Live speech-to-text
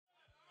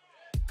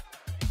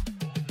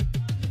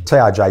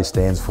TRJ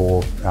stands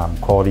for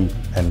quality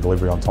and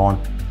delivery on time.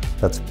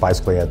 That's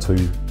basically our two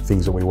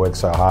things that we work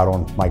so hard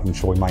on, making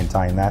sure we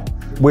maintain that.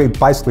 We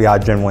basically are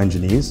general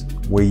engineers.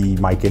 We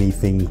make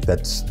anything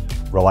that's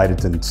related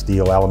to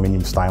steel,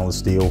 aluminium, stainless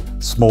steel,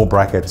 small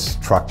brackets,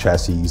 truck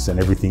chassis and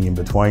everything in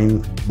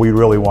between. We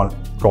really want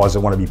guys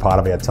that want to be part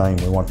of our team.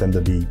 We want them to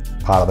be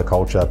part of the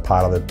culture,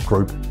 part of the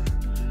group.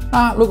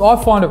 Look, I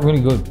find it really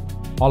good.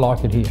 I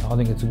like it here. I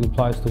think it's a good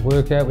place to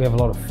work out. We have a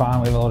lot of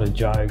fun, we have a lot of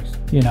jokes.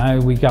 You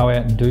know, we go out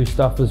and do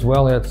stuff as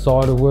well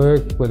outside of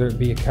work, whether it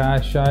be a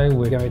car show,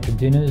 we go out to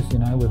dinners, you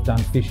know, we've done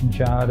fishing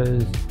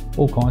charters,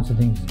 all kinds of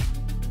things.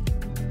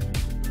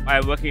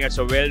 I'm working as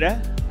a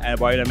welder and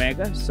boiler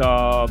maker,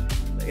 so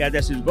yeah,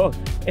 this is good.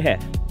 Yeah.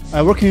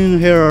 I'm working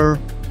here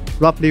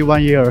roughly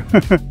 1 year.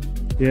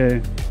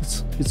 Yeah,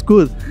 it's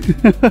good.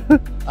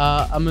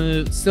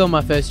 I'm still in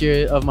my first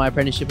year of my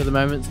apprenticeship at the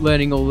moment,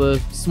 learning all the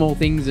small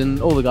things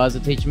and all the guys are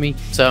teaching me.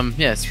 So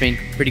yeah, it's been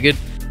pretty good.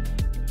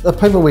 The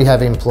people we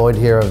have employed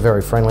here are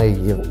very friendly.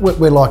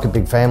 We're like a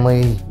big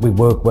family. We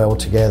work well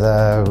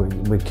together.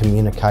 We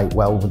communicate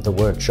well with the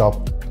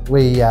workshop.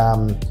 We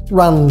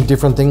run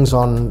different things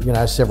on, you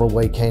know, several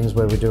weekends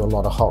where we do a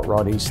lot of hot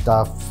roddy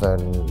stuff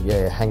and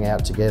yeah, hang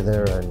out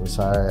together. And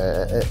so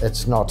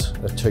it's not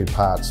a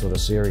two-part sort of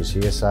series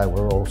here, so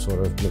we're all sort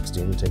of mixed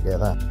in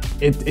together.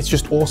 It's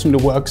just awesome to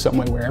work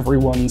somewhere where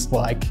everyone's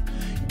like,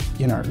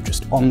 you know,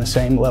 just on the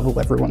same level,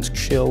 everyone's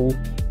chill.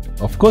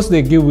 Of course,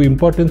 they give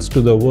importance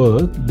to the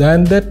work.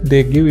 Than that,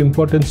 they give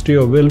importance to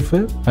your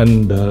welfare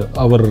and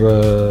our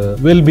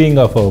well-being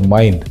of our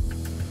mind.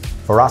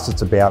 For us,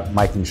 it's about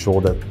making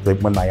sure that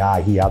when they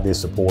are here, they're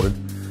supported,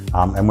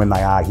 and when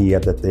they are here,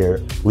 that they're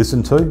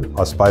listened to,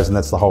 I suppose, and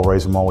that's the whole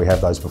reason why we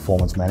have those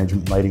performance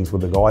management meetings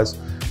with the guys,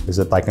 is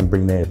that they can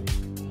bring their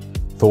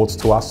thoughts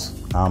to us,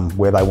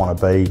 where they want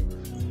to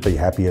be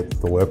happy at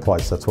the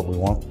workplace. That's what we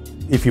want.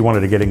 If you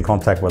wanted to get in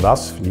contact with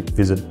us, you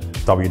visit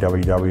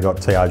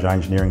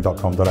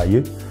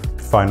www.trjengineering.com.au.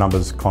 Phone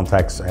numbers,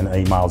 contacts and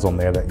emails on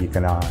there that you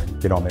can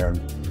get on there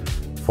and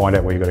find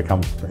out where you've got to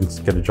come and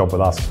get a job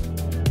with us.